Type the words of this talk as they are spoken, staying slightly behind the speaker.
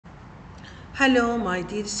Hello, my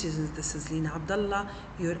dear students. This is Lina Abdullah,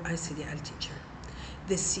 your ICDL teacher.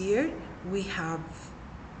 This year we have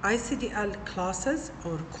ICDL classes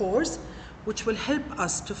or course which will help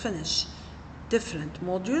us to finish different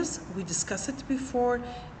modules. We discussed it before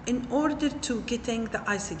in order to getting the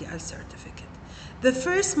ICDL certificate. The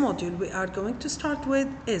first module we are going to start with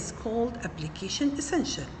is called Application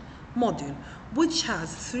Essential module, which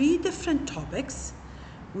has 3 different topics.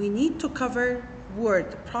 We need to cover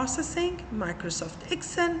word processing, Microsoft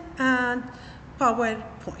Excel, and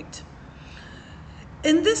PowerPoint.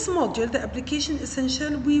 In this module, the Application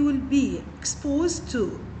Essential, we will be exposed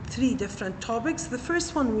to 3 different topics. The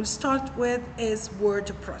first one we'll start with is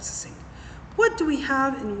word processing. What do we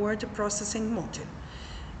have in word processing module?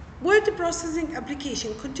 Word processing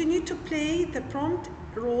application continue to play the prompt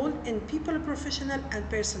role in people, professional, and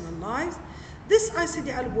personal lives. This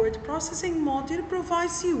ICDL word processing module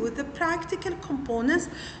provides you with the practical components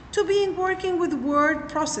to being working with word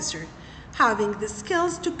processor. Having the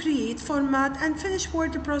skills to create, format, and finish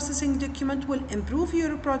word processing document will improve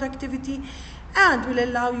your productivity and will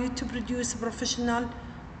allow you to produce a professional,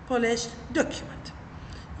 polished document.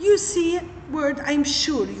 You see Word, I'm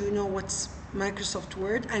sure you know what's Microsoft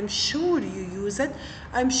Word. I'm sure you use it.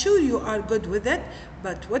 I'm sure you are good with it.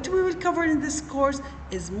 But what we will cover in this course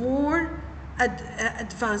is more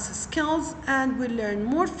advanced skills, and we'll learn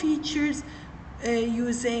more features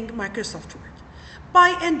using Microsoft Word.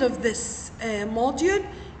 By end of this module,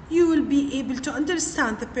 you will be able to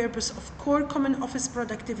understand the purpose of core common office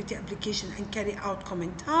productivity application and carry out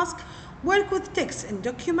common tasks, work with text and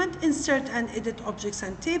document, insert and edit objects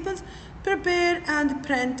and tables, prepare and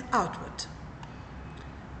print output.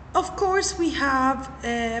 Of course, we have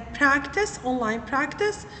practice, online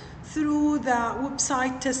practice through the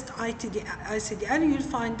website test ICDL. You'll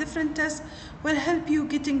find different tests will help you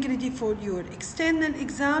getting ready for your external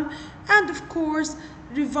exam, and of course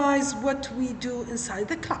revise what we do inside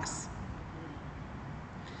the class.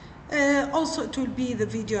 Also, it will be the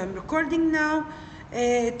video I'm recording now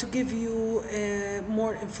to give you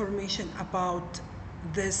more information about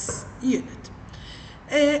this unit.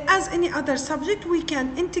 As any other subject, we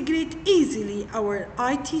can integrate easily our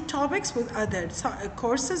IT topics with other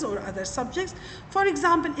courses or other subjects. For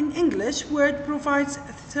example, in English, Word provides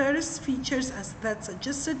search features that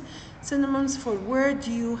suggested synonyms for word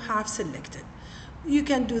you have selected. You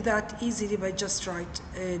can do that easily by just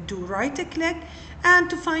do right-click, and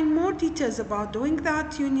to find more details about doing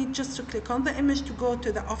that, you need just to click on the image to go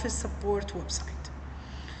to the Office Support website.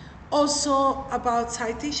 Also about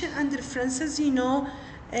citation and references, now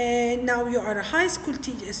you are a high school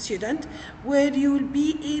student where you will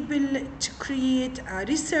be able to create a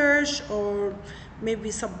research or maybe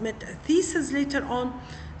submit a thesis later on.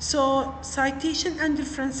 So citation and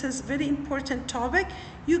references, very important topic.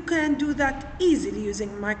 You can do that easily using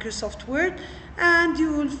Microsoft Word, and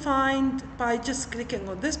you will find by just clicking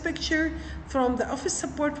on this picture from the Office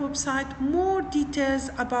Support website more details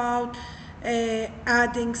about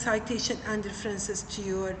adding citation and references to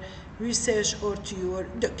your research or to your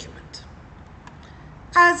document.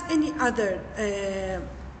 As any other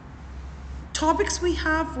topics we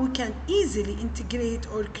have, we can easily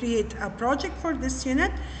integrate or create a project for this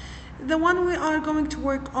unit. The one we are going to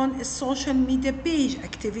work on is social media page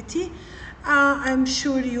activity. I'm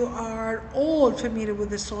sure you are all familiar with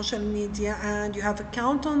the social media and you have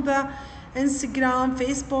account on the Instagram,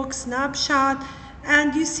 Facebook, Snapchat,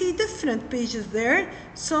 and you see different pages there.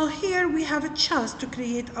 So here we have a chance to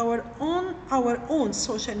create our own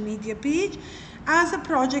social media page as a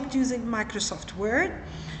project using Microsoft Word,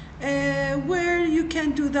 where you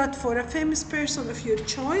can do that for a famous person of your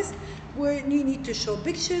choice, where you need to show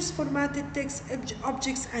pictures, formatted text,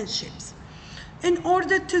 objects, and shapes. In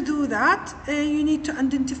order to do that, you need to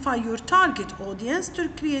identify your target audience to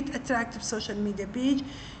create attractive social media page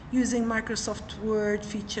using Microsoft Word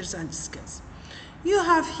features and skills. You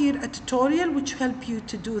have here a tutorial which help you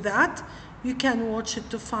to do that. You can watch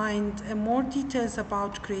it to find more details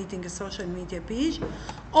about creating a social media page.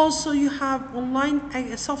 Also, you have online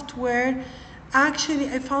software. Actually,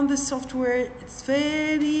 I found this software, it's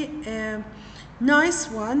very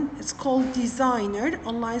nice one. It's called Designer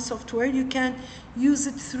online software. You can use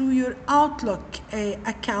it through your Outlook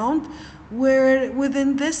account, where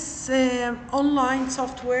within this online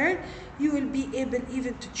software, you will be able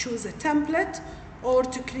even to choose a template or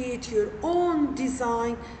to create your own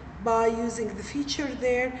design by using the feature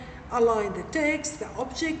there, align the text, the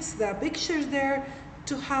objects, the pictures there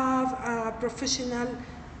to have a professional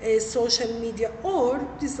social media or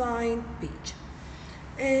design page.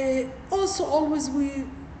 Also, always we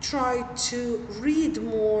try to read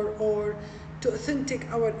more or to authentic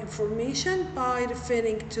our information by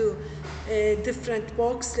referring to different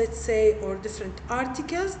books, let's say, or different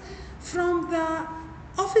articles. From the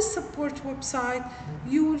Office Support website,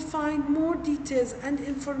 you will find more details and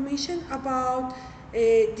information about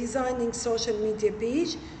designing social media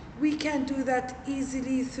page. We can do that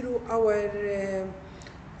easily through our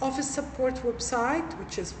Office Support website,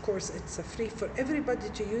 which is, of course, it's free for everybody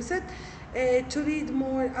to use it, to read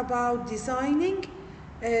more about designing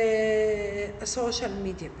a social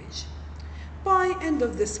media page. By end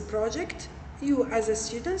of this project, you as a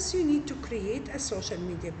student, you need to create a social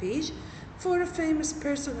media page for a famous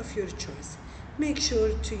person of your choice. Make sure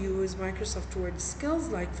to use Microsoft Word skills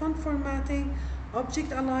like font formatting,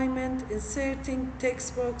 object alignment, inserting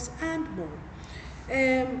text box, and more.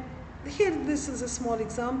 Here, this is a small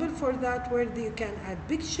example for that, where you can add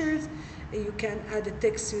pictures, you can add a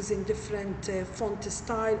text using different font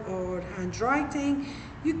style or handwriting.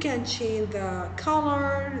 You can change the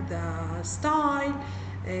color, the style,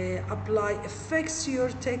 apply effects to your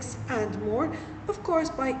text, and more. Of course,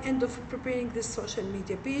 by end of preparing this social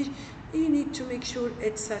media page, you need to make sure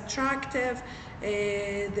it's attractive,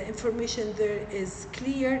 the information there is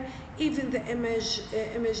clear, even the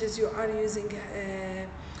images you are using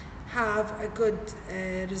have a good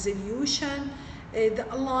resolution, the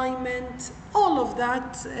alignment, all of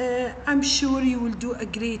that. I'm sure you will do a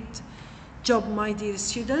great job, my dear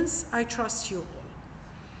students. I trust you all.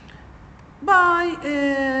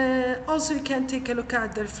 Also, you can take a look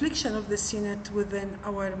at the reflection of this unit within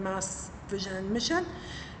our mass vision and mission.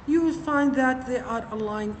 You will find that they are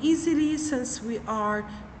aligned easily, since we are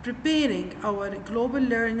preparing our global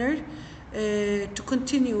learner to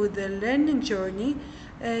continue with their learning journey.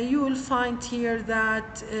 You will find here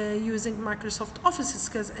that using Microsoft Office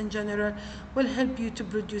skills in general will help you to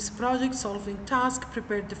produce project solving tasks,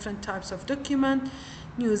 prepare different types of document,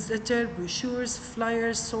 newsletter, brochures,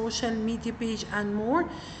 flyers, social media page, and more.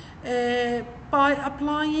 By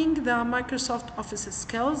applying the Microsoft Office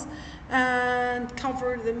skills and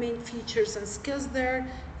cover the main features and skills there,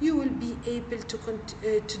 you will be able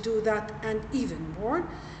to do that and even more.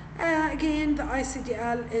 Again, the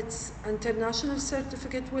ICDL, its international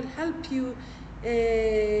certificate, will help you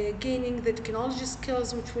gaining the technology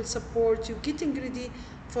skills, which will support you getting ready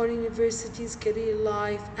for universities, career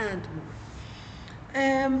life, and more.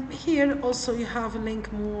 Here also you have a link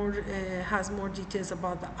has more details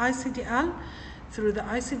about the ICDL through the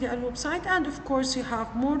ICDL website, and of course you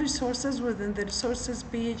have more resources within the resources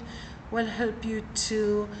page, will help you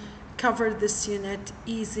to cover this unit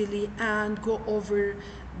easily and go over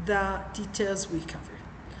the details we cover.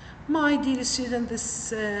 My dear student,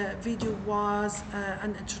 this video was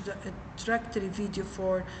an introductory video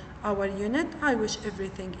for our unit. I wish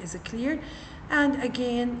everything is clear. And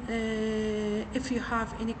again, if you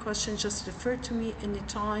have any questions, just refer to me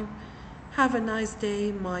anytime. Have a nice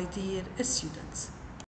day, my dear students.